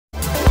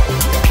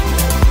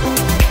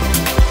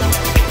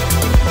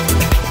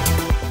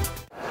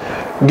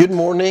Good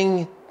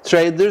morning,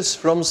 traders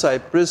from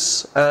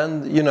Cyprus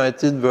and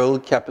United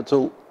World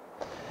Capital.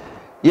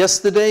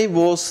 Yesterday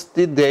was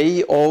the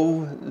day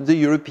of the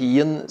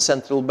European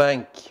Central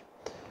Bank.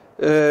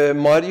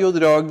 Mario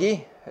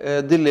Draghi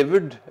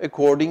delivered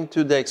according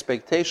to the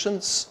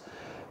expectations.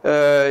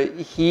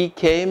 He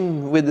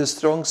came with a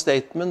strong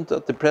statement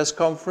at the press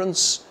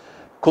conference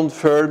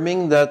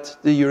confirming that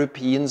the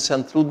European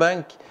Central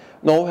Bank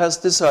now has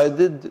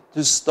decided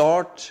to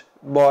start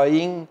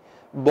buying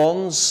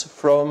bonds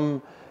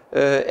from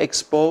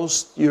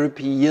exposed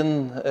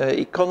European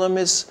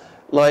economies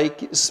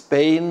like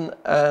Spain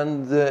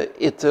and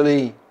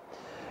Italy.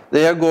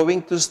 They are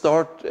going to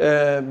start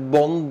a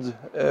bond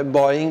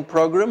buying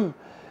program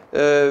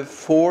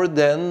for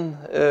then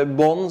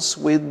bonds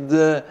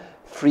with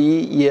 3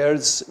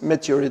 years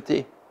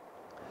maturity.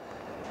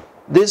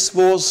 This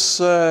was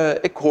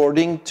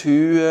according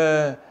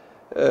to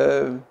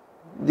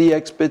the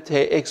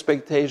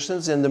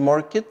expectations in the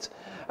market,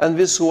 and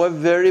we saw a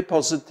very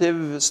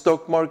positive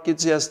stock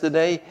markets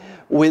yesterday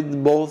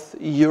with both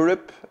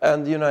Europe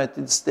and the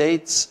United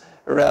States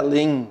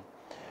rallying.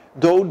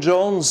 Dow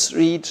Jones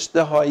reached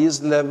the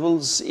highest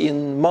levels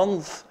in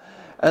months,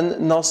 and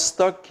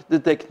Nasdaq, the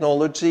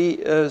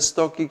technology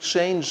stock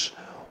exchange,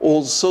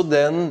 also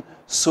then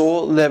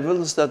saw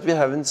levels that we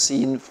haven't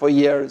seen for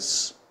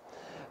years.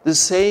 The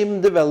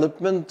same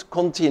development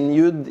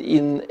continued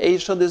in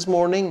Asia this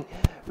morning,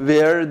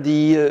 where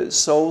the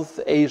South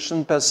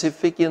Asian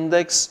Pacific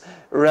Index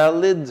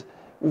rallied,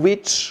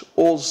 which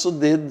also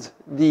did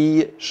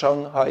the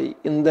Shanghai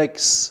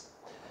Index.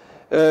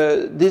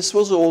 This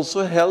was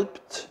also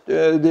helped,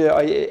 the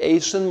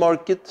Asian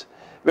market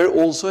were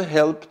also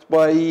helped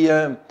by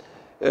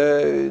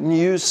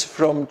news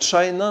from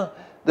China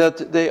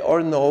that they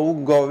are now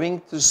going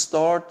to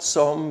start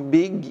some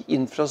big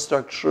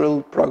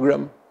infrastructural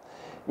program,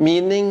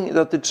 meaning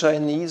that the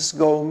Chinese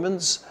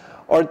governments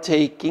are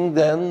taking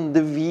then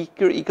the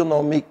weaker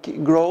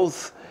economic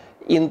growth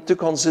into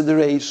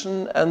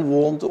consideration and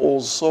want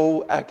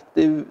also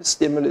active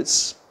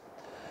stimulus.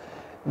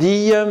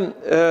 The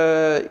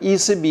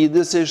ECB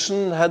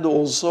decision had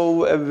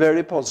also a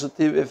very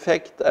positive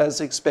effect as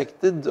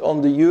expected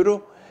on the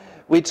euro,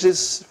 which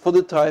is for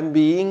the time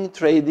being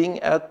trading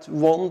at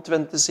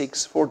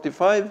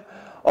 126.45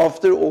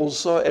 after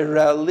also a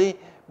rally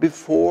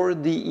before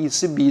the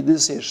ECB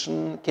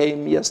decision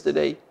came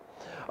yesterday.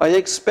 I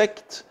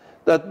expect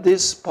that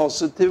this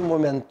positive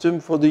momentum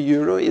for the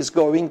euro is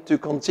going to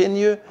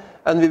continue,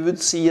 and we would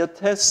see a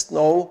test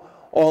now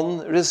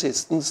on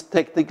resistance,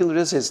 technical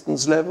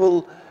resistance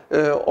level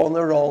on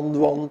around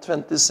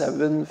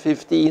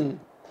 127.15.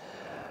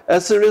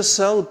 As a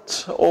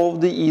result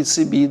of the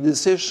ECB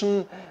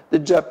decision, the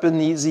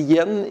Japanese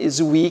yen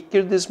is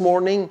weaker this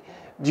morning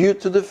due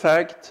to the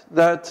fact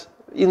that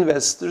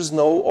investors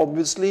now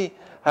obviously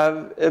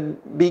have a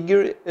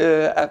bigger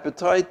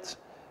appetite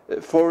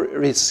for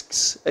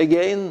risks.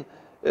 Again,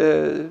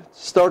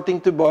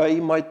 starting to buy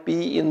might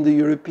be in the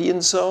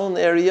European zone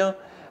area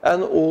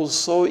and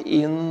also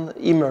in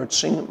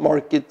emerging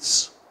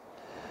markets.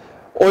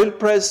 Oil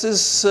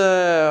prices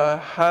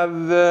have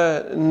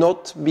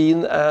not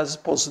been as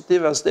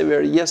positive as they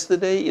were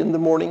yesterday in the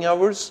morning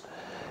hours.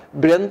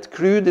 Brent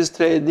crude is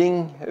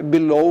trading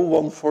below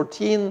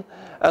 114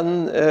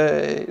 and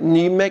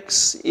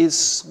NYMEX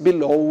is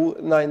below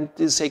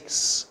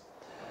 96.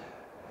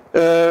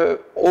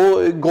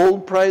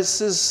 Gold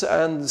prices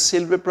and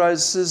silver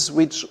prices,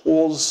 which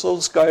also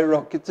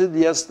skyrocketed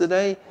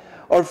yesterday,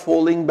 are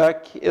falling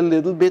back a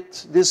little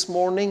bit this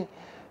morning.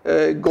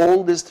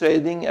 Gold is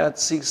trading at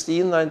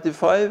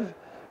 16.95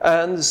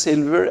 and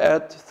silver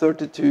at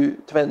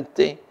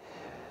 32.20.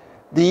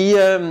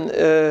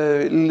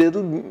 The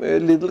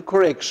little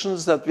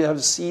corrections that we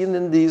have seen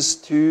in these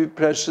two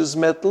precious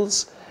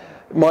metals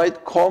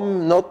might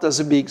come not as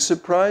a big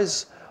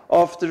surprise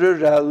after a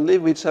rally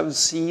which have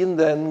seen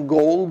then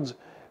gold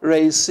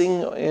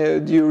racing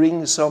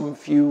during some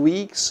few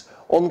weeks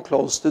on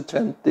close to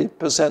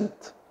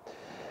 20%.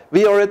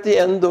 We are at the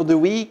end of the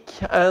week,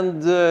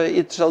 and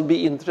it shall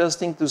be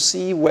interesting to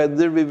see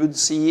whether we would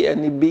see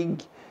any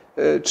big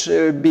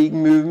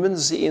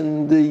movements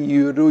in the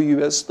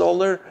euro-US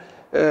dollar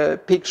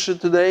picture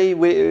today.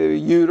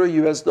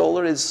 Euro-US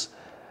dollar is,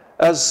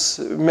 as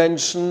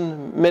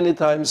mentioned many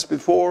times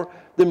before,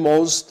 the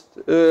most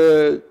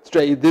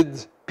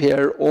traded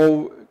pair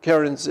of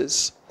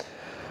currencies.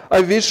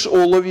 I wish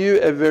all of you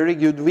a very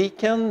good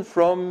weekend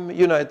from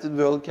United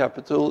World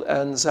Capital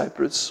and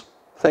Cyprus.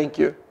 Thank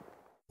you.